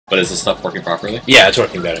But is this stuff working properly? Yeah, it's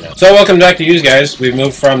working better now. So welcome back to you guys. We've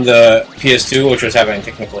moved from the PS2, which was having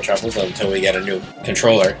technical troubles, until we get a new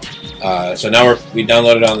controller. So now we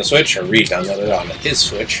downloaded it on the Switch, or re-downloaded it on his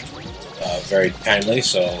Switch, very kindly.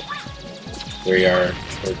 So we're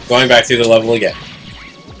going back through the level again.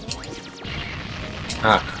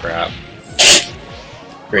 Ah, crap.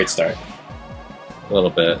 Great start. A little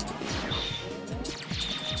bit.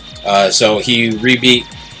 So he rebeat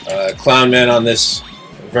Clown Man on this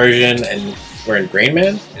version, and we're in Grain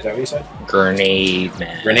Man? Is that what you said? Grenade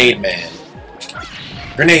Man. Grenade Man.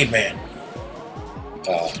 Grenade Man.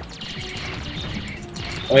 Oh,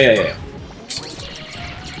 yeah.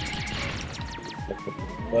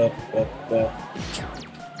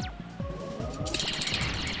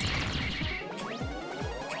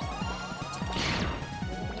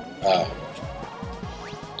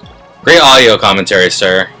 Great audio commentary,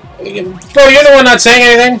 sir. Bro, you're the one not saying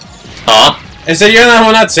anything? Huh? I said you're the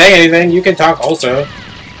one not saying anything. You can talk also.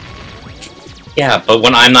 Yeah, but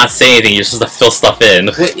when I'm not saying anything, you're supposed to fill stuff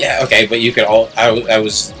in. Well, yeah, okay, but you could all... I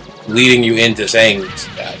was leading you into saying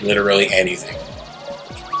literally anything.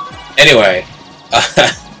 Anyway,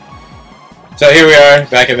 so here we are,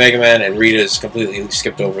 back at Megaman, and Rita's completely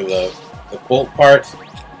skipped over the bolt part.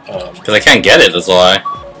 Because I can't get it, that's why.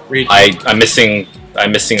 I'm missing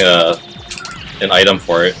an item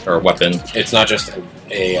for it, or a weapon. It's not just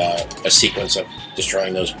a sequence of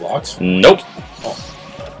destroying those blocks? Nope. Oh.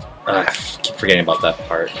 I keep forgetting about that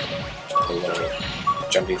part. The little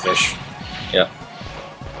jumpy fish. Yep.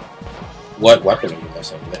 What weapon are you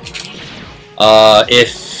missing?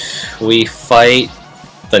 If we fight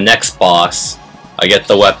the next boss, I get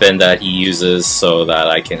the weapon that he uses so that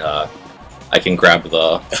I can grab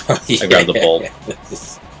the I grab the bolt.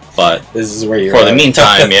 But this is where you're for the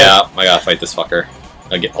meantime, yeah, I gotta fight this fucker.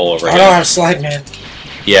 I get pulled over. I don't have Slide Man.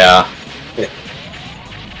 Yeah.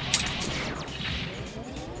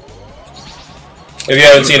 If you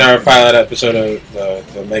haven't seen our pilot episode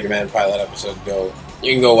of the Mega Man pilot episode,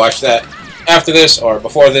 you can go watch that after this or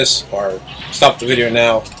before this, or stop the video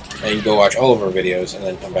now and you can go watch all of our videos and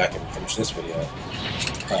then come back and finish this video.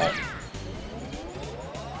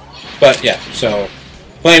 But yeah, so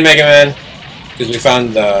playing Mega Man because we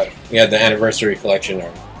found we had the Anniversary Collection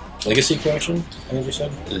or Legacy Collection, I think you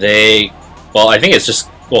said. Well, I think it's just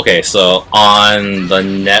okay. So on the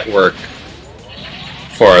network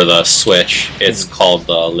for the Switch, it's called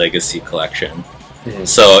the Legacy Collection.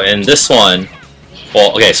 So in this one,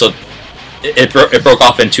 well, okay, so it broke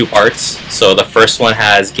off in two parts. So the first one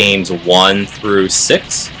has games 1 through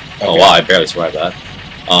 6. Okay. Oh wow, I barely survived that.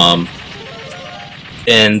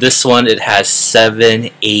 In this one, it has 7,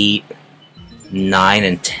 8, 9,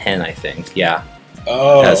 and 10, I think. Yeah.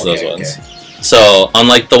 Oh, it has those ones. So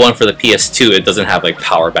unlike the one for the PS2, it doesn't have like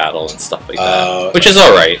power battle and stuff like that, which is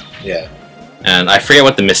alright. Yeah. And I forget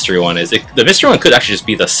what the mystery one is. The mystery one could actually just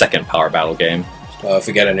be the second power battle game. Well, if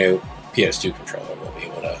we get a new PS2 controller, we'll be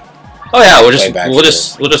able to. Oh yeah,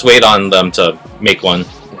 we'll just wait on them to make one.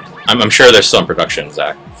 I'm sure there's some production,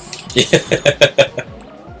 Zach. Yeah.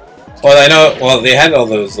 Well, I know. Well, they had all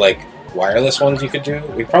those like wireless ones you could do.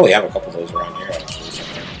 We probably have a couple of those around here actually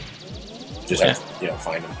somewhere. Just have to,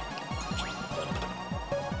 find them.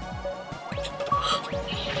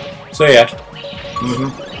 So yeah.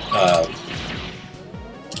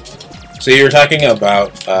 So you were talking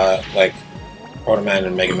about like Proto Man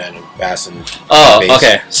and Mega Man and Bass and bass,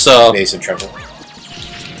 okay. So bass and treble.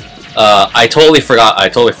 I totally forgot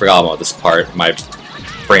about this part. My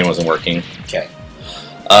brain wasn't working. Okay.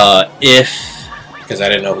 Because I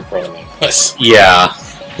didn't know who Proto Man was. Yeah.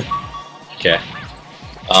 Okay.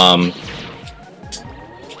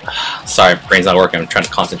 Sorry, brain's not working. I'm trying to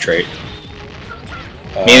concentrate.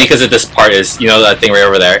 Mainly because of this part is, that thing right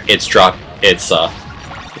over there. It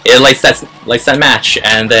lights that match,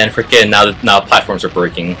 and then freaking now platforms are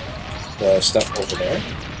breaking. The stuff over there.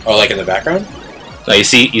 Oh, like in the background. No, you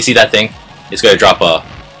see that thing? It's gonna drop a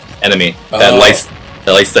enemy that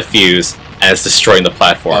lights the fuse, and it's destroying the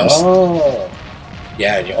platforms. Oh.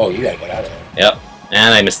 Yeah. You gotta get out of there. Yep.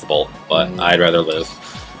 And I missed the bolt, but I'd rather live.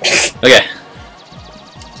 Okay.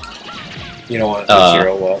 You don't want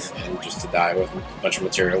material wealth and just to die with a bunch of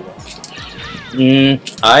material wealth.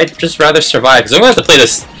 I'd just rather survive because I'm gonna have to play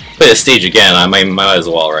this stage again. I might as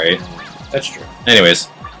well, right? That's true. Anyways,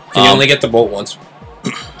 can you only get the bolt once?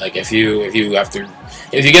 Like if you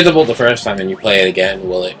get the bolt the first time and you play it again,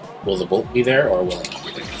 will the bolt be there or will it not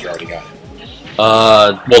be there because you already got it?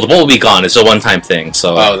 Well, the bolt will be gone. It's a one-time thing.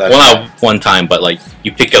 So, not one time, but like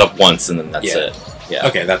you pick it up once and then that's it. Yeah.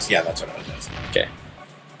 Okay, that's what I was asking. Okay.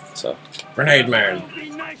 So. Grenade Man.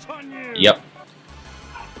 Yep.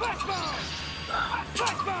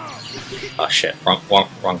 Oh shit, wrong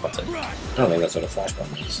button. I don't think that's what a flash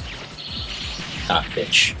button is. Ah,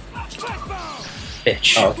 bitch.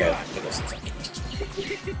 Bitch. Oh, okay.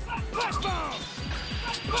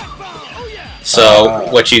 So,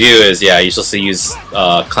 what you do is, yeah, you're supposed to use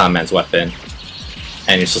Clown Man's weapon,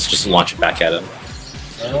 and you're supposed to just launch it back at him.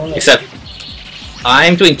 Except,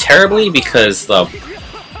 I'm doing terribly because the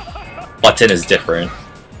button is different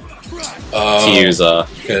to use.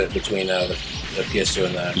 Between the PS2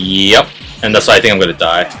 and the... Yep, and that's why I think I'm going to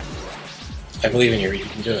die. I believe in you, you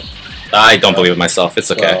can do it. I don't believe in myself,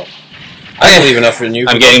 it's okay. Well, I believe enough in you.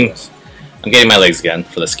 I'm getting my legs again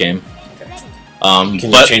for this game. Okay.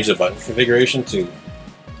 Can you change the button configuration to...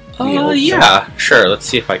 yeah, sure, let's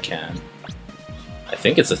see if I can. I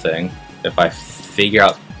think it's a thing. If I figure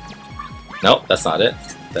out... Nope, that's not it.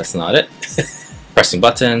 That's not it. Pressing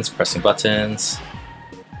buttons, pressing buttons,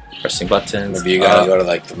 pressing buttons. Maybe you gotta go to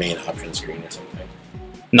like the main option screen or something.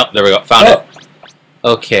 No, there we go. Found it.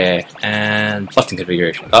 Okay, and button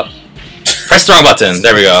configuration. Oh, press the wrong button.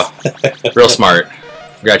 There we go. Real smart.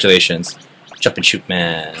 Congratulations. Jump and shoot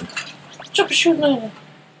man. Jump and shoot man.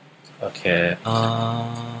 Okay.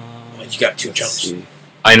 You got 2 jumps.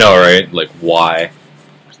 I know, right? Like, why?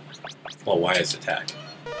 Well, why is attack?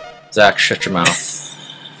 Zach, shut your mouth.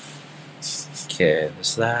 Okay,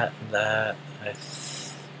 there's that. I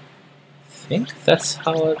think that's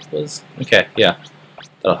how it was. Okay, yeah.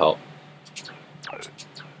 That'll help.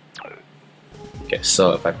 Okay,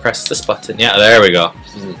 so if I press this button, yeah, there we go.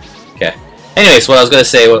 Okay. Anyways, what I was gonna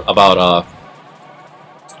say about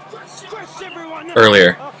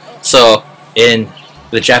earlier. So in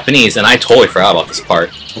the Japanese, and I totally forgot about this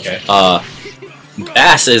part. Okay.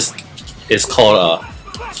 Bass is called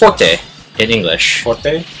forte in English.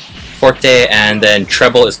 Forte. Forte, and then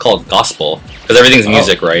treble is called gospel because everything's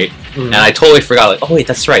music, right? Mm-hmm. And I totally forgot. Like, oh wait,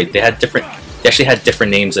 that's right. They actually had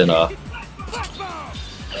different names in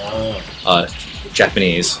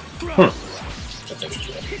Japanese. That's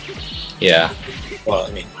interesting. Yeah. Well,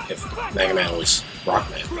 I mean, if Megaman was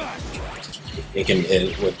Rockman,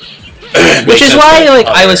 it would. Which is why, like,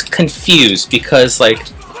 I was confused because, like,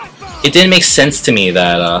 it didn't make sense to me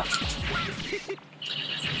that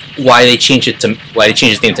why they changed his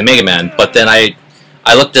name to Megaman. But then I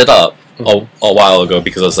looked it up a while ago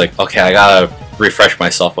because I was like, okay, I gotta refresh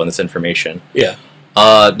myself on this information. Yeah.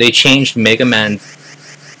 They changed Megaman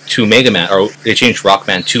to Megaman, or they changed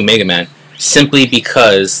Rockman to Megaman simply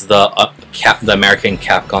because the American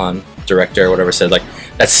Capcom director or whatever said, like,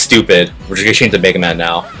 that's stupid. We're just gonna change to Megaman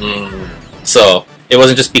now. So it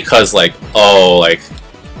wasn't just because, like, oh, like,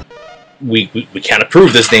 we can't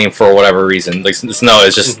approve this name for whatever reason. Like, no,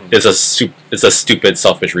 it's just it's a stupid,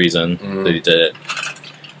 selfish reason that he did it.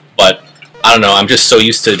 But I don't know. I'm just so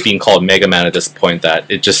used to being called Megaman at this point that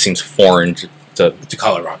it just seems foreign to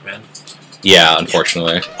call it Rockman. Yeah,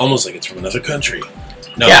 unfortunately. Yeah. Almost like it's from another country.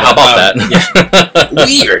 No, yeah, how about that? Yeah.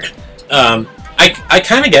 Weird. I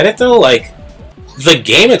kind of get it though. Like, the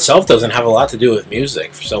game itself doesn't have a lot to do with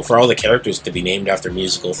music, so for all the characters to be named after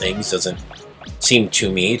musical things doesn't seem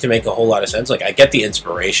to me to make a whole lot of sense. Like, I get the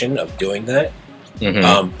inspiration of doing that,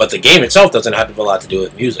 but the game itself doesn't have a lot to do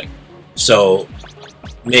with music. So,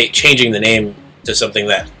 changing the name to something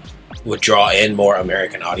that would draw in more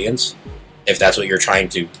American audience, if that's what you're trying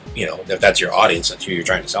to, if that's your audience, that's who you're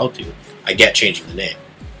trying to sell to, I get changing the name.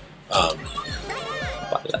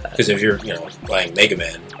 Because if you're, playing Mega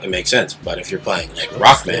Man, it makes sense. But if you're playing like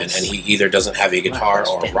Rockman and he either doesn't have a guitar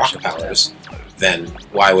or rock powers, then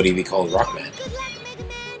why would he be called Rockman?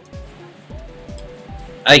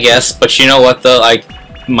 I guess, but you know what?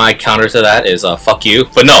 My counter to that is fuck you.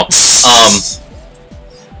 But no,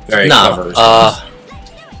 very clever.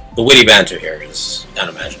 The witty banter here is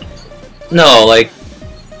unimaginable. No, like,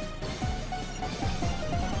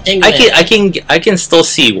 I can still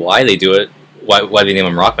see why they do it. Why they name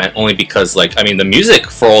him Rockman? Only because, like, I mean, the music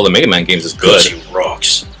for all the Mega Man games is good. He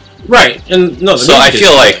rocks. Right, and no. So I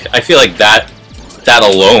feel like that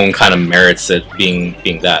alone kind of merits it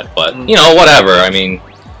being that. But whatever. I mean,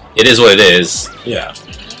 it is what it is. Yeah.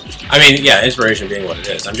 I mean, yeah, inspiration being what it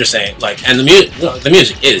is. I'm just saying, like, and the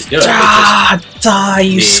music is good. Die,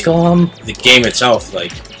 you scum! The game itself,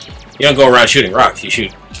 like, you don't go around shooting rocks. You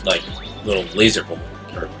shoot like little laser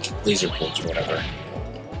bolts or whatever.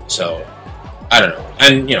 So. I don't know.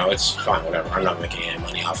 And, it's fine, whatever. I'm not making any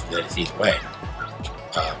money off of it either way.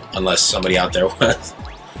 Unless somebody out there wants...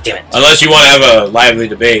 Damn it. Unless you want to have a lively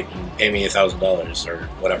debate and pay me $1,000 or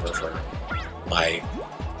whatever for my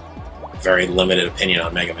very limited opinion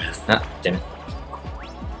on Mega Man. Ah, damn it.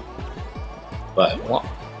 But... What?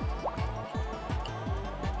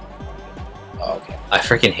 Oh, okay. I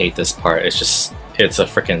freaking hate this part. It's a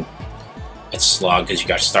freaking... It's slog because you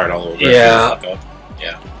got to start all over. Yeah.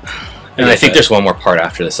 Yeah. And I think there's one more part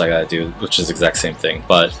after this I gotta do, which is the exact same thing.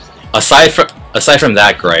 But aside from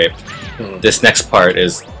that gripe, this next part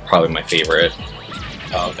is probably my favorite.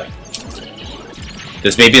 Oh, okay.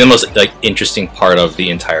 This may be the most interesting part of the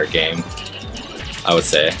entire game, I would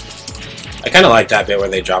say. I kind of like that bit where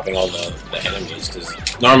they're dropping all the enemies, because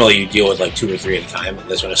normally you deal with like 2 or 3 at a time, and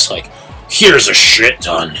this one is like, here's a shit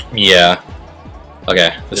ton. Yeah.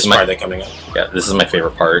 Okay. This part they're coming up. Yeah, this is my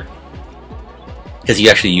favorite part. Because you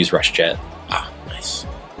actually use Rush Jet. Ah, nice.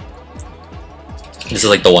 This is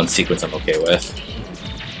like the one sequence I'm okay with.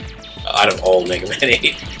 Out of all Mega Man 8.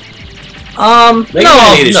 Mega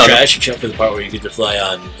Man 8 is trash, except for the part where you get to fly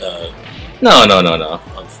on, No.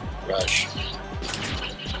 on Rush.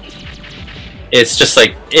 It's just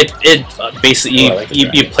like it basically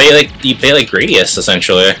you play like Gradius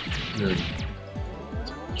essentially.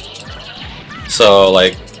 So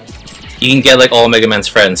like you can get like all Mega Man's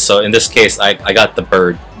friends. So in this case, I got the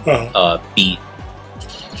bird beat,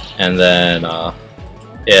 and then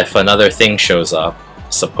if another thing shows up,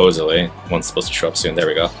 supposedly one's supposed to show up soon. There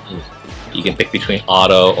we go. You can pick between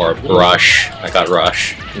Auto or Rush. I got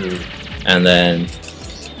Rush, and then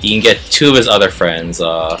you can get 2 of his other friends.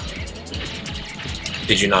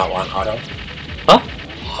 Did you not want Auto? Huh?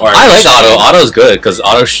 I like Auto. Auto's good because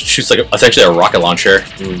Auto shoots like essentially a rocket launcher.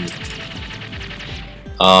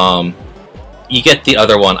 You get the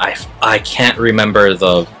other one. I can't remember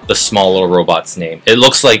the small little robot's name. It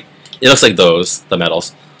looks like those, the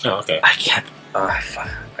medals. Oh, okay. I can't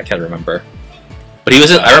remember. But he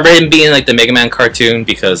was. I remember him being like the Mega Man cartoon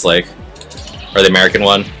because like, or the American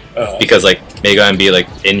one, because like Mega Man be like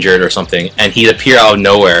injured or something, and he'd appear out of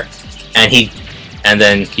nowhere, and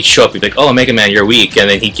then he'd show up. He'd be like, "Oh, Mega Man, you're weak," and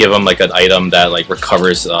then he'd give him like an item that like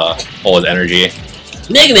recovers all his energy.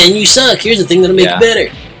 Mega Man, you suck. Here's the thing that'll make you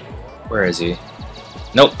better. Where is he?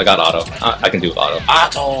 Nope, I got Auto. I can do with Auto.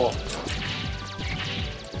 Auto!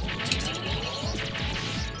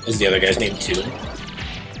 Is the other guy's name Toon?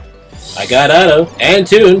 I got Auto and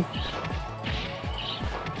Toon.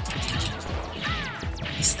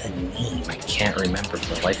 What's the name? I can't remember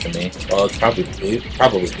for the life of me. Well, it's probably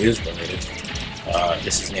music related.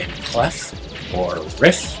 Is his name Clef or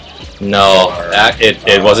Riff? No,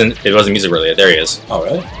 it wasn't music related. There he is. Oh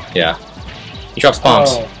really? Yeah. He drops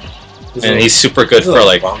bombs. And he's super good for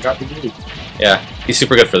like... Yeah, he's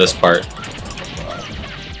super good for this part.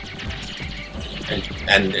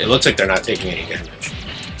 And it looks like they're not taking any damage.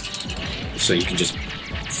 So you can just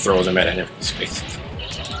throw them at enemies, basically.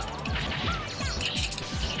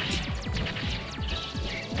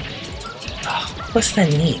 What's the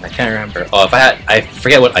name? I can't remember. Oh, I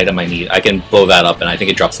forget what item I need. I can blow that up and I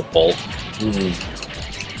think it drops a bolt.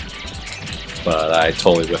 But I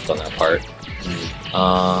totally whiffed on that part.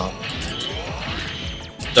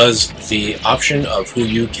 Does the option of who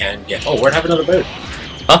you can get... Oh, where'd have another bird?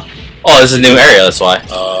 Huh? Oh, this is a new area, that's why.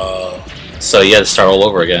 So you had to start all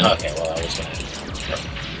over again. Okay, well, I was gonna...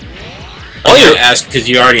 Oh, you asked because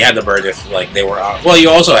you already had the bird if, like, they were out. Well, you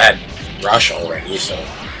also had Rush already, so...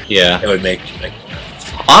 Yeah. It would make...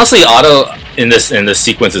 Honestly, Auto in this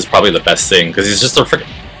sequence is probably the best thing, because he's just a frick...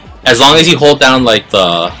 As long as you hold down, like,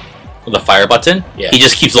 the fire button, he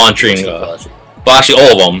just keeps launching... well, actually,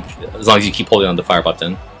 all of them, as long as you keep holding on the fire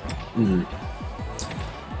button.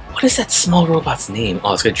 What is that small robot's name?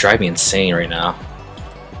 Oh, it's gonna drive me insane right now.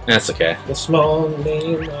 That's okay. The small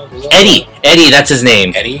name of the Eddie! Eddie, that's his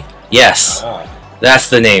name. Eddie? Yes. That's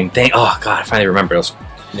the name. Oh, God, I finally remember. It was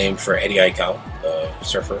named for Eddie Aikau, the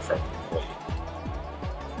surfer from Hawaii.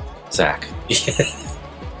 Zach.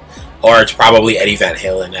 Or it's probably Eddie Van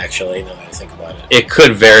Halen, actually, now that I think about it. It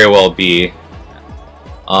could very well be.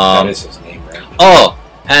 That is his name, right? Oh,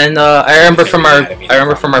 and I remember from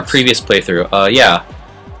our previous playthrough. Yeah,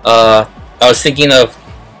 I was thinking of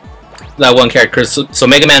that one character. So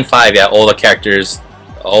Mega Man 5, yeah, all the characters,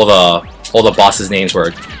 all the bosses' names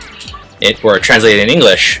were translated in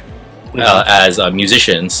English as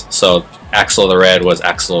musicians. So Axel the Red was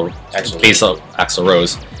Axel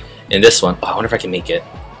Rose. In this one, I wonder if I can make it.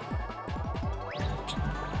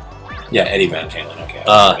 Yeah, Eddie Van Halen. Okay.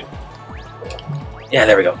 Yeah,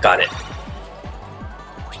 there we go. Got it.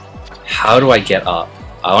 How do I get up?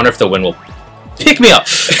 I wonder if the wind will pick me up.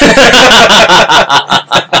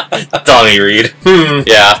 Tommy Reed.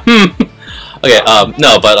 Yeah. Okay.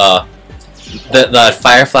 No, but the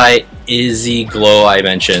Firefly Izzy Glow I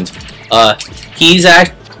mentioned. He's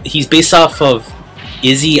based off of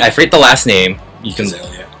Izzy. I forget the last name. You can.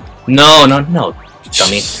 No,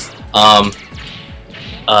 dummy.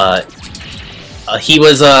 He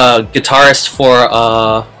was a guitarist for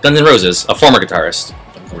Guns N' Roses, a former guitarist.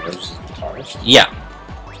 Guns N' Roses guitarist? first? Yeah.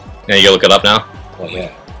 Now you look it up now? Well,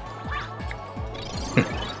 yeah.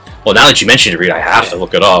 Well, now that you mentioned it, Reed, I have to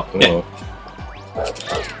look it up. Yeah.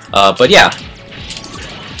 But yeah.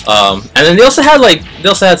 And then they also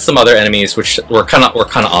had some other enemies which were kind of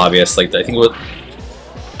obvious. Like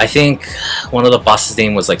I think one of the bosses'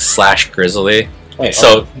 name was like Slash Grizzly. Wait,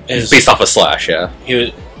 so it's based off of Slash, yeah. He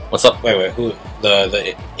was. What's up? Wait, who?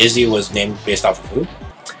 The Izzy was named based off of who?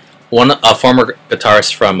 A former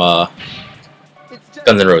guitarist from Guns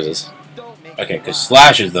N' Roses. Okay, because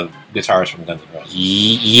Slash is the guitarist from Guns N' Roses.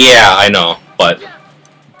 Yeah, I know, but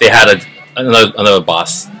they had another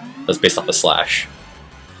boss that's based off of Slash.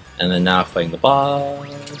 And then now fighting the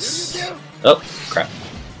boss. Oh, crap.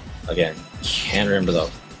 Again, can't remember though.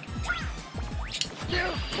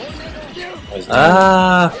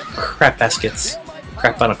 Crap baskets.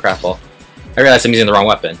 Crap on a crapple. I realized I'm using the wrong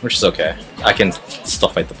weapon, which is okay. I can still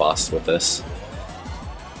fight the boss with this.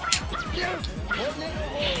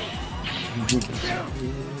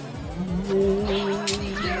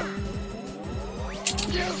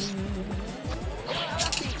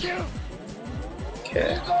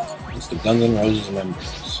 Okay. It's the Guns N' Roses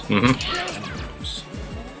members.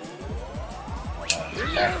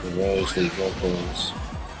 After Rose, lead vocals.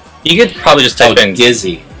 You could probably just type in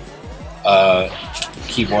Dizzy.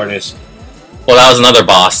 Keyboardist. Well, that was another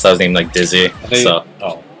boss that was named like Dizzy. So.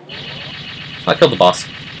 Oh. I killed the boss.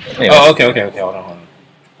 Anyways. Oh, okay. Hold on.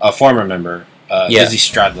 A former member. Dizzy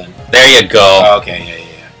Stradlin. There you go. Oh, okay,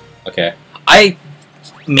 yeah. Okay.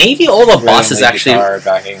 Maybe all the bosses actually. Guitar,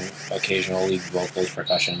 backing, occasional lead vocals,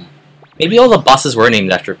 percussion. Maybe all the bosses were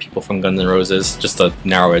named after people from Guns N' Roses, just to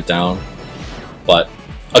narrow it down. But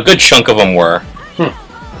a good chunk of them were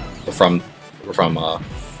from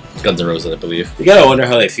Guns N' Roses, I believe. You gotta wonder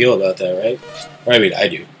how they feel about that, right? Or I mean, I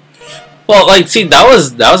do. Well, like, see, that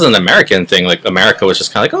was an American thing. Like, America was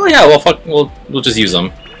just kind of like, oh yeah, well, fuck, we'll just use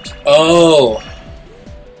them. Oh.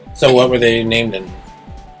 So what were they named in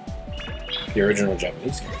the original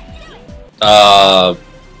Japanese game?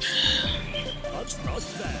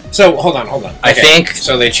 So hold on. Okay. I think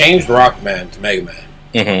so. They changed Rockman to Megaman,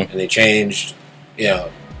 mm-hmm. and they changed, a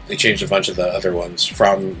bunch of the other ones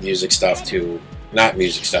from music stuff to not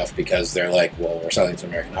music stuff because they're like, well, we're selling to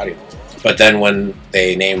American audience. But then when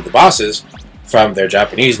they named the bosses from their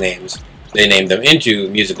Japanese names, they named them into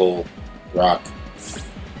musical rock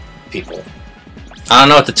people. I don't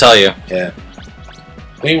know what to tell you. Yeah.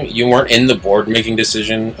 I mean, you weren't in the board-making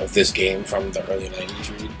decision of this game from the early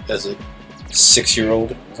 90s, Reed, as a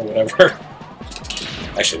 6-year-old or whatever.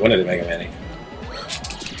 Actually, when did Mega Man 8?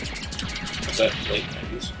 Was that late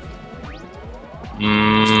 90s?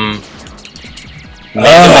 Mega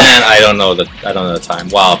Man, I don't know the time.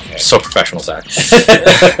 Wow, okay. So professional, Zach.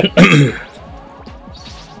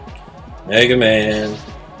 Mega Man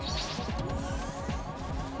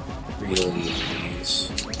release.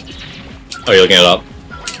 Oh, you're looking it up?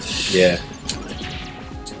 Yeah.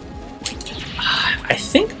 I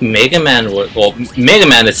think Mega Man was... Well, Mega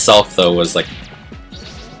Man itself, though, was like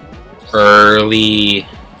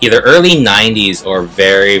either early 90s or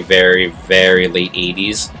very, very, very late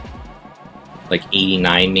 80s. Like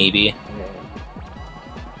 89, maybe.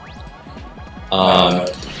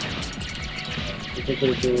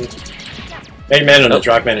 Mega Man and the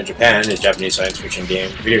Rockman in Japan is a Japanese science fiction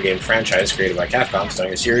video game franchise created by Capcom,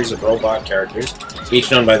 starring a series of robot characters, each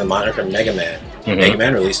known by the moniker Mega Man. Mm-hmm. Mega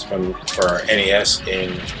Man released for NES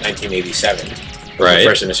in 1987. Right. The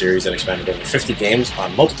first in a series that expanded over 50 games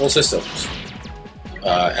on multiple systems.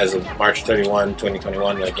 As of March 31,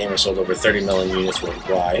 2021, the game has sold over 30 million units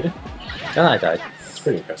worldwide. Oh, I died. It's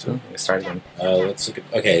pretty impressive. Let's start again. Let's look at...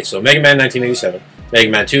 Okay, so Mega Man 1987. Mega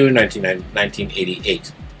Man 2,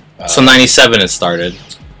 1988. So 97 it started.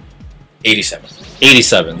 87.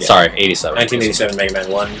 87, yeah. Sorry, 87. 1987 Mega Man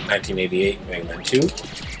 1, 1988 Mega Man 2.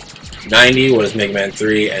 90 was Mega Man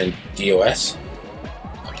 3 and DOS.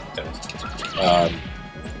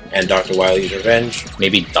 And Dr. Wily's Revenge.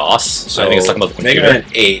 Maybe DOS? So I think it's talking about the computer. Mega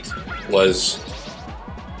Man 8 was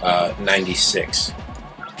 96.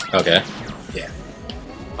 Okay. Yeah.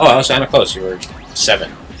 Oh, I was kind of close. You were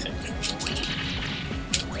 7, I think.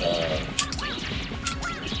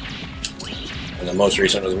 And the most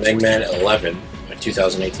recent was Mega Man 11 in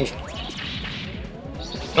 2018.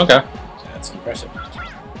 Okay. That's impressive.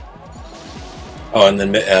 Oh, and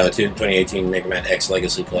then 2018 Mega Man X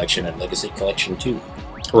Legacy Collection and Legacy Collection 2.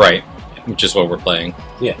 Right. Which is what we're playing.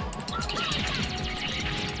 Yeah.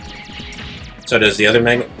 So does the other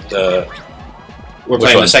Mega... We're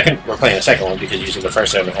playing the second one because usually the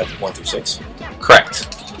first one had 1 through 6. Correct.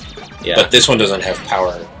 Yeah. But this one doesn't have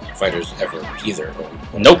Power Fighters ever either.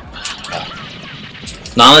 Nope.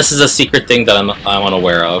 Now this is a secret thing that I'm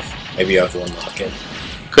unaware of. Maybe you have to unlock it.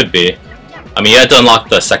 Could be. I mean, you had to unlock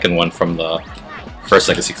the second one from the first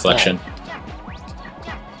Legacy Collection.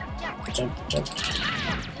 Jump, jump.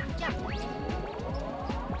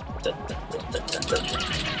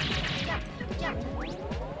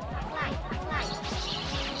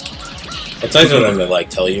 It's nice of them to like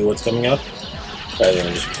tell you what's coming up, rather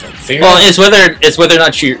than just like figure. Well, it's whether or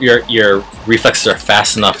not your reflexes are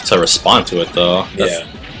fast enough to respond to it, though.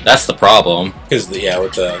 That's the problem. Because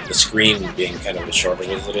with the screen being kind of as short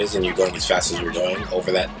as it is, and you're going as fast as you're going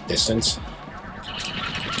over that distance.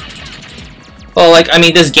 Well, like I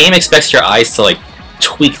mean, this game expects your eyes to like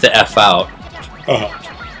tweak the f out.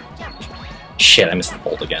 Shit, I missed the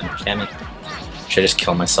bolt again. Damn it! Should I just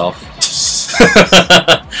kill myself?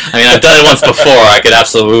 I mean, I've done it once before. I could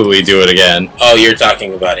absolutely do it again. Oh, you're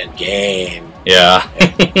talking about in game. Yeah.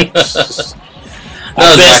 I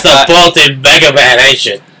missed the bolt in Megaman. I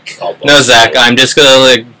should. No, Zach. I'm just gonna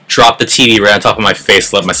like drop the TV right on top of my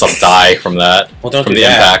face, let myself die from that. Well, don't from do the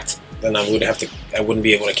that. impact. Then I would have to. I wouldn't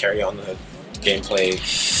be able to carry on the gameplay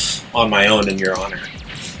on my own in your honor.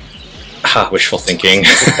 Wishful thinking.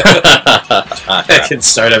 I can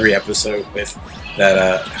start every episode with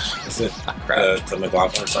that. Is it the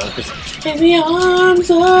McLaughlin song? In the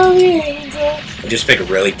arms of the angel. I just pick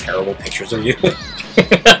really terrible pictures of you.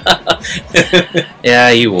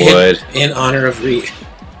 Yeah, you would. In honor of Reed.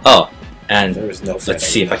 Oh, and there was no. Let's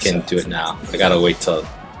see if I can do it now. I gotta wait till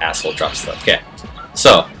asshole drops stuff. Okay.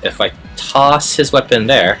 So if I toss his weapon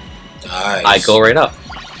there, nice. I go right up.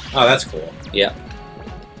 Oh, that's cool. Yeah.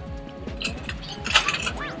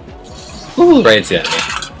 Ooh, right into the enemy.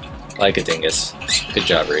 Like a dingus. Good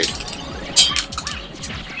job, Reed.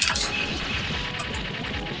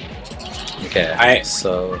 Okay,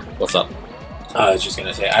 so what's up? I was just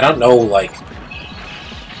gonna say, I don't know, like,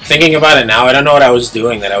 thinking about it now, I don't know what I was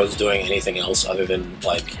doing, that I was doing anything else other than,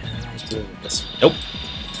 like... Nope.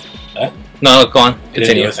 No, go on.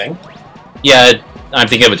 Continue. A thing? Yeah, I'm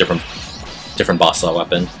thinking of a different boss-style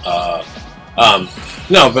weapon.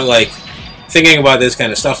 No, but, like, thinking about this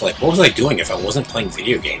kind of stuff, like, what was I doing if I wasn't playing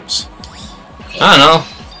video games? Like, I don't know.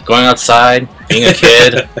 Going outside, being a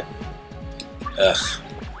kid. Ugh.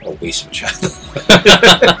 What a waste of a child.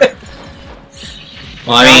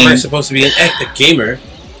 Well, I mean... How am I supposed to be a gamer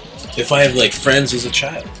if I have, like, friends as a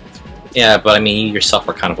child? Yeah, but I mean, you yourself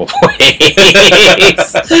are kind of a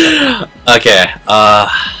waste. Okay,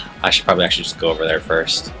 I should probably actually just go over there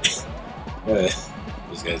first.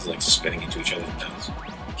 These guys, like, spinning into each other's mouths.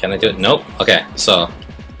 Can I do it? Nope. Okay, so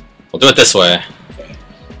we'll do it this way. Okay.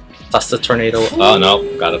 Toss the tornado. Oh,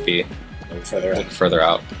 no. Gotta be further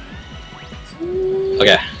out.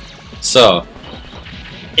 Okay, so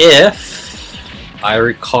if I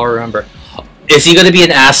remember, is he gonna be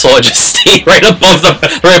an asshole and just stay right above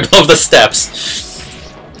the steps?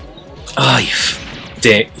 Oh,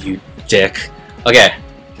 you dick. Okay,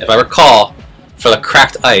 if I recall, for the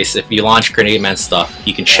cracked ice, if you launch Grenade Man stuff,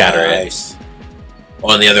 you can shatter it.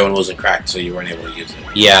 Oh, and the other one wasn't cracked, so you weren't able to use it.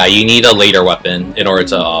 Yeah, you need a later weapon in order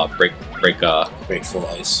to break full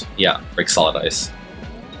ice. Yeah, break solid ice.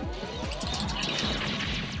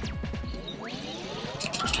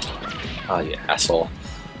 Oh, you asshole.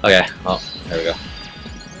 Okay, oh, there we go.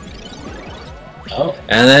 Oh.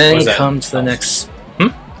 And then comes the next...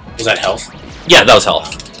 Was that health? Yeah, that was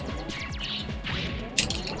health.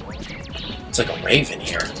 It's like a raven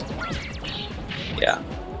here. Yeah.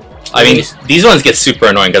 I mean, these ones get super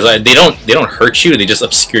annoying because they don't hurt you, they just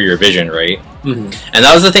obscure your vision, right? Mm-hmm. And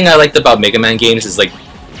that was the thing I liked about Mega Man games is, like,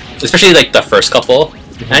 especially, like, the first couple,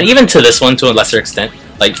 and even to this one to a lesser extent,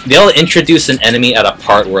 like, they'll introduce an enemy at a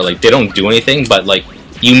part where, like, they don't do anything, but, like,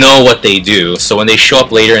 you know what they do. So when they show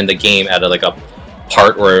up later in the game at, like, a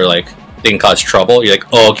part where, like, they can cause trouble, you're like,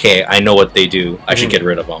 oh, okay, I know what they do. I should get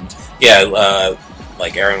rid of them. Yeah,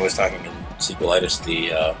 like Aaron was talking in Sequelitis,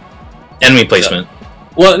 the... enemy placement.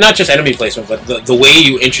 Well, not just enemy placement, but the way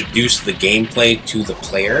you introduce the gameplay to the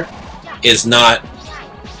player is not...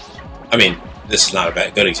 I mean... This is not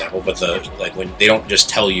a good example, but when they don't just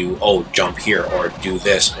tell you, oh, jump here or do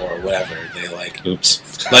this or whatever, they like,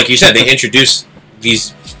 oops, like you said, they introduce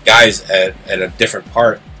these guys at a different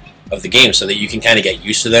part of the game so that you can kind of get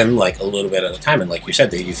used to them like a little bit at a time, and like you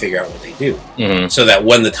said, you figure out what they do, so that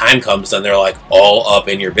when the time comes, then they're like all up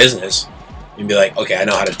in your business, and be like, okay, I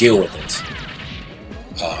know how to deal with this.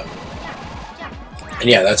 And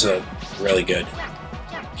yeah, that's a really good.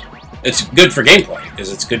 It's good for gameplay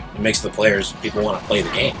because it's good. It makes the people want to play the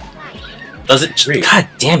game. Does it? God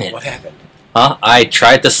damn it! What happened? Huh? I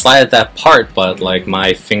tried to slide at that part, but like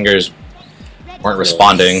my fingers weren't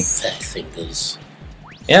responding. Fat fingers.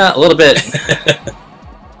 Yeah, a little bit.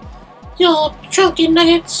 Your chunky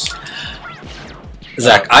nuggets.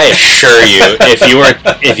 Zach, I assure you,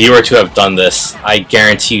 if you were to have done this, I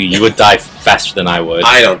guarantee you would die faster than I would.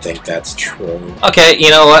 I don't think that's true. Okay,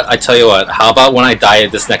 you know what? I tell you what. How about when I die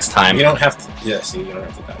this next time? You don't have to. Yeah, see, you don't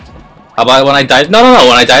have to die. How about when I die? No.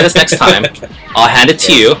 When I die this next time, I'll hand it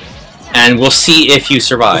to you, and we'll see if you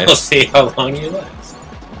survive. We'll see how long you last.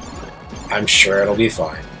 I'm sure it'll be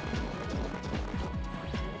fine.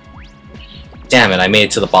 Damn it! I made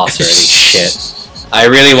it to the boss already. Shit. I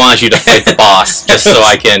really want you to fight the boss, just so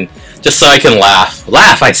I can laugh.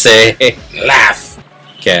 Laugh, I say. Laugh.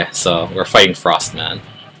 Okay, so we're fighting Frostman.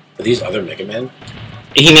 Are these other Mega Men?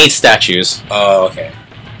 He made statues. Oh, okay.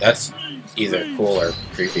 That's either cool or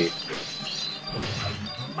creepy.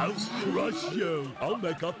 I'll crush you. I'll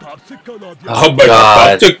make a popsicle of you. Oh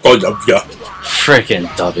god.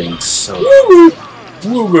 Frickin' dubbing so.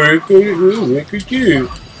 We'll make it too.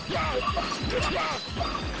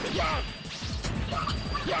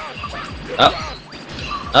 Up.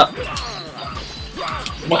 Up.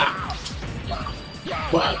 Wow.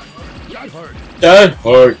 Wow. That hurt. That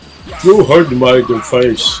hurt. You hurt my good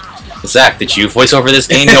face. Zach, did you voice over this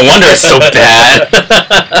game? No wonder it's so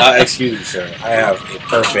bad. Excuse me, sir. I have a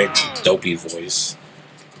perfect dopey voice.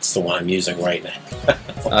 It's the one I'm using right now.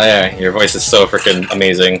 Oh yeah, your voice is so freaking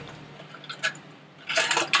amazing.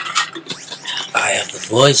 I have the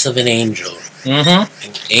voice of an angel. Mm-hmm.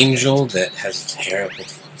 An angel that has a terrible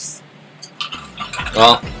voice.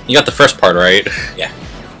 Well, you got the first part right. Yeah,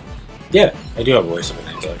 I do have a voice of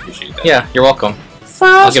an angel. I appreciate that. Yeah, you're welcome.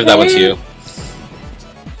 I'll give that one to you.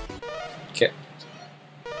 Okay.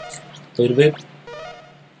 Little bit.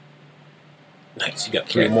 Nice, you got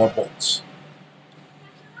 3 more bolts.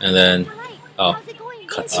 And then, oh, How's it going?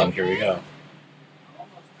 cutscene. Here we go.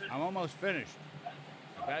 I'm almost finished.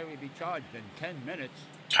 The battery will be charged in 10 minutes.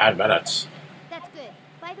 10 minutes. That's good.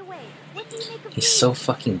 By the way, what do you make of He's these? so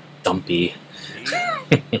fucking dumpy.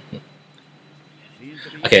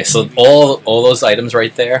 Okay, so all those items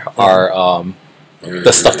right there are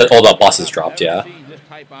the stuff that all the bosses dropped. Yeah. This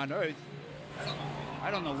type on Earth.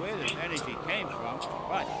 I don't know where this energy came from,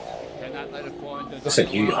 but cannot let it fall into. Listen,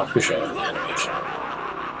 Yu Yu Hakusho animation.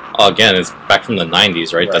 Oh, again, it's back from the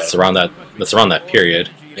 '90s, right? Right. That's around that period.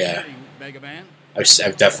 Yeah. Megaman.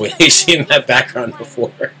 I've definitely seen that background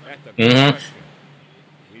before. Mhm.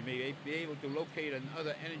 We may be able to locate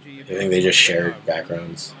another energy. I think they just shared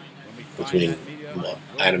backgrounds between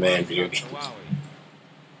anime and video games.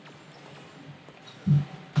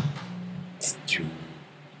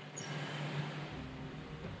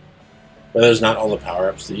 Were those not all the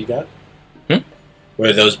power-ups that you got?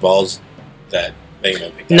 Were those balls that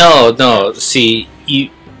Megaman picked up? No. See, you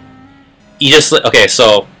just okay.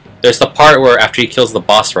 So there's the part where after he kills the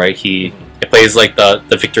boss, right? It plays like the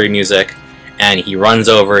victory music, and he runs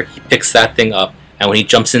over. He picks that thing up, and when he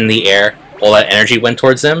jumps in the air, all that energy went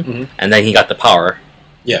towards him, and then he got the power.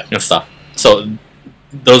 Yeah. And stuff. So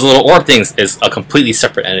those little orb things is a completely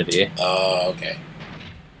separate entity. Oh, okay.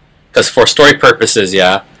 Because for story purposes,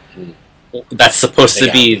 yeah, that's supposed They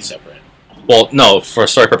to be. separate. Well, no, for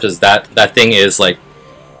story purposes, that thing is like.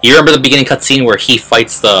 You remember the beginning cutscene where he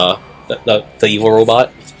fights the evil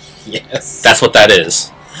robot? Yes. That's what that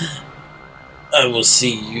is. I will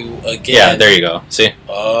see you again. Yeah, there you go. See,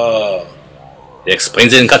 Oh. it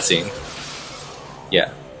explains it in cutscene.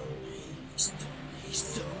 Yeah. He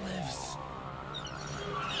still lives.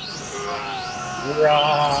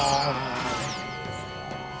 Right.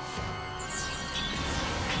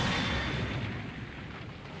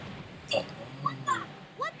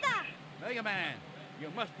 What the? Megaman, you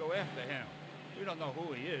must go after him. We don't know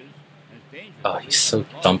who he is. And it's dangerous. Oh, he's so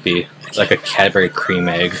dumpy, like a Cadbury cream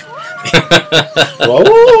egg. Whoa!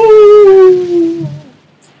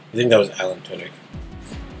 I think that was Alan Tudyk.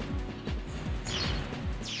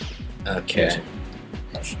 Okay.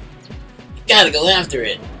 Gotta go after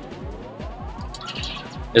it.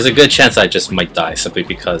 There's a good chance I just might die simply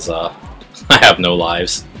because I have no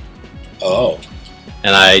lives, Oh.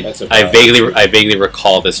 and I That's a I problem. vaguely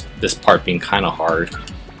recall this part being kind of hard.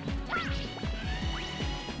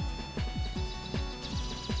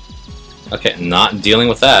 Okay, not dealing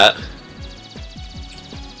with that.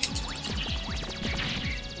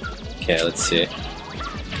 Okay, let's see.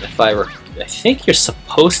 I think you're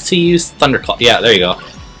supposed to use Thunderclaw. Yeah, there you go.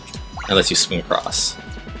 Unless you swing across.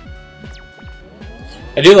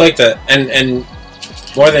 I do like that, and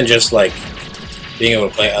more than just like being able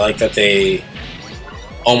to play, I like that they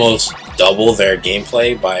almost double their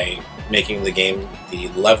gameplay by making the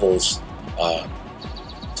levels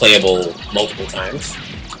playable multiple times.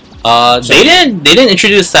 They didn't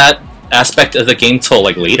introduce that aspect of the game till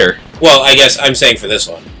like later. Well, I guess I'm saying for this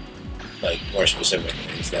one. like more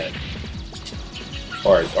specifically, is that,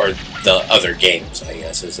 or the other games, I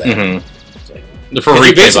guess, is that. It's like, For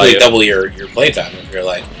you basically value. double your playtime if you're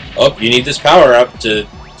like, oh, you need this power up to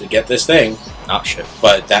get this thing. Oh shit.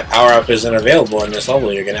 But that power up isn't available in this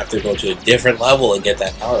level. You're gonna have to go to a different level and get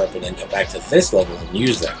that power up, and then come back to this level and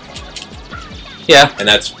use that power up. Yeah. And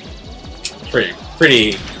that's pretty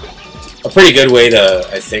pretty good way to,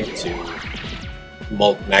 I think, to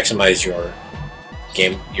maximize your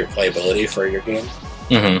playability for your game.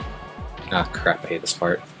 Mm-hmm. Ah, crap! I hate this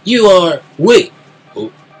part. You are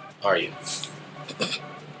who are you?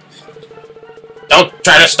 Don't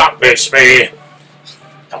try to stop me, Smee!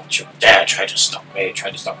 Don't you dare try to stop me!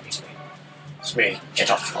 Try to stop me, Smee! Smee,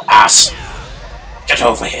 get off your ass! Get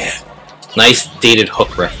over here! Nice dated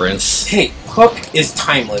Hook reference. Hey, Hook is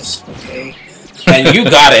timeless, okay? And you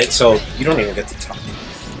got it, so you don't even get to talk.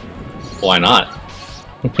 Why not?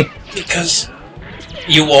 Because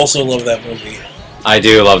you also love that movie. I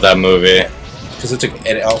do love that movie. Because it's a great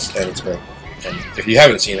movie. And if you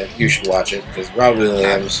haven't seen it, you should watch it. Because Rob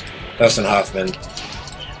Williams, Dustin Hoffman.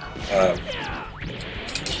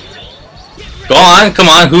 Go on, come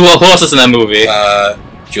on. Who else is in that movie?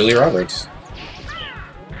 Julia Roberts.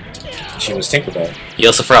 She was Tinkerbell. You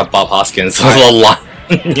also forgot Bob Hoskins. A lot,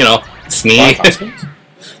 you know, Smee. Bob Hoskins?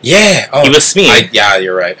 Yeah. Oh, He was Smee. Yeah,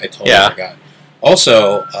 you're right. I totally forgot.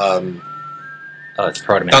 Also, Oh, it's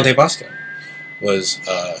Proto Man. Dante Bosco was.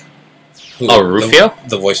 Rufio?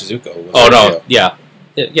 The voice of Zuko. Was Oh Rufio. no,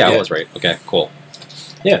 yeah, I was right. Okay, cool.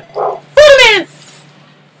 Yeah.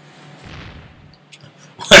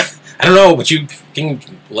 I don't know, but you can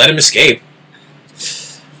let him escape.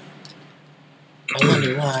 I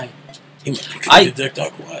wonder why. He might be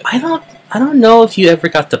why. I don't know if you ever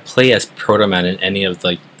got to play as Proto Man in any of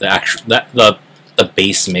the actual the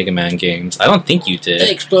base Mega Man games. I don't think you did.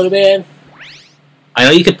 Thanks, Proto Man. I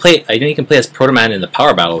know you can play as Proto Man in the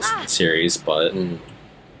Power Battles series, but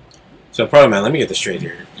So Proto Man, let me get this straight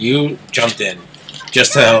here. You jumped in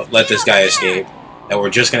just to let this guy escape, and we're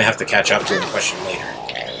just gonna have to catch up to him question later.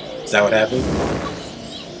 Is that what happened?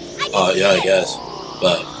 Yeah, I guess.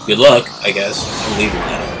 But good luck, I guess. I'm leaving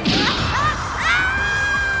now.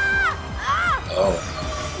 Oh.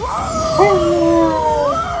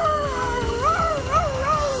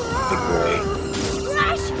 Big boy.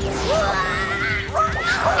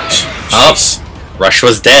 oh, Rush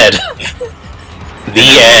was dead. The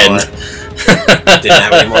end. Didn't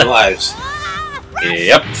have any more lives.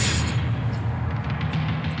 Yep.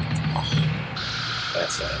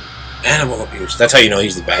 That's animal abuse. That's how you know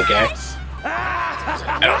he's the bad guy.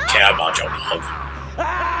 I don't care about your love.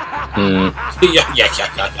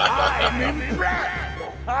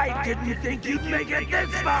 I didn't think you'd make it this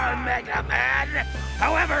far, Megaman.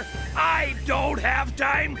 However, I don't have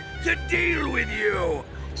time to deal with you.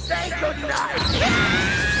 Say goodnight.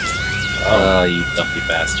 Oh, you dumpy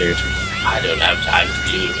bastard. I don't have time to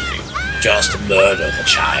deal with you. Just murder the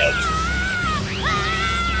child.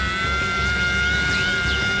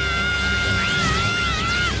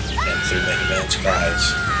 And through Megaman's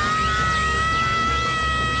cries.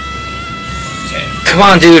 Okay. Come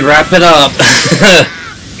on, dude, wrap it up.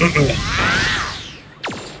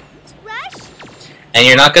 And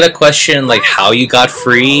you're not gonna question like how you got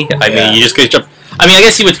free. I mean, you just gonna jump. I mean, I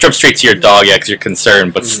guess you would jump straight to your dog, yeah, because you're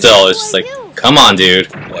concerned. But still, it's just like, come on,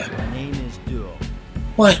 dude. My name is Duo.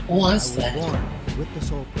 What was I that? was born with the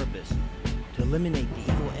sole purpose to eliminate the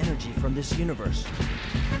evil energy from this universe.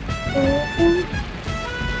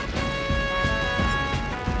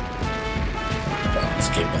 This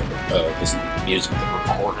game, this music, the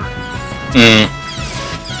recorder.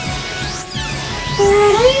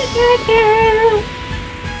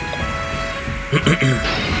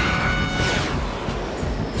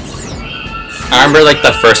 I remember like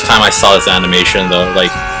the first time I saw this animation though, like,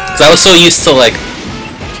 cause I was so used to like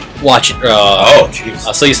watching. Oh, jeez. I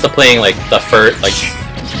was so used to playing like the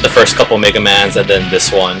first couple Mega Mans, and then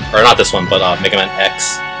this one, or not this one, but Mega Man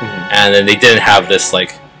X, and then they didn't have this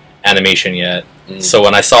like animation yet. So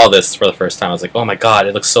when I saw this for the first time, I was like, oh my god,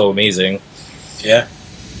 it looks so amazing. Yeah.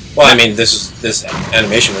 Well, I mean, this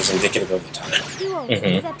animation was indicative of the time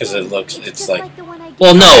because it looks, it's like.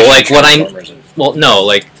 Well, no, like what I. Transformers and- Well, no,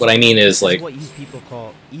 like what I mean is like What you people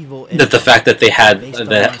call evil that the fact that they had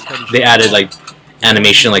that they added like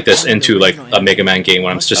animation like this into like a Mega Man game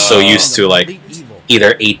when I'm just so used to like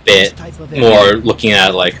either 8-bit or looking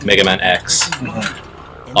at like Mega Man X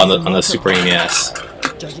on the Super NES.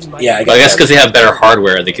 Yeah, I But I guess because they have better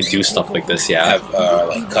hardware, they could do stuff like this. Yeah. have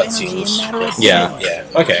like cutscenes. Yeah. Yeah.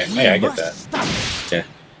 Okay. Yeah, I get that.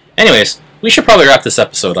 Anyways, we should probably wrap this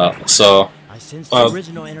episode up. So I sense the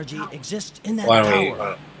original energy exists in that Why don't we?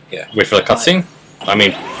 tower. Yeah. Wait for the cutscene? I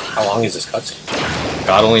mean, How long is this cutscene?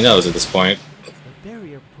 God only knows at this point. The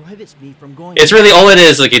barrier prohibits me from going. It's really all it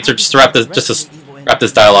is. Like, it's just to wrap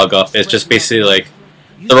this dialogue up. It's just basically like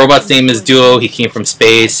the robot's name is Duo. He came from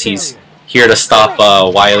space. He's here to stop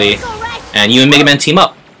Wily, and you and Megaman team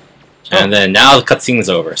up. And then now the cutscene is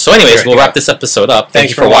over. So, anyways, we'll wrap this episode up. Thank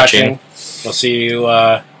you for watching. We'll see you.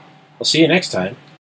 We'll see you next time.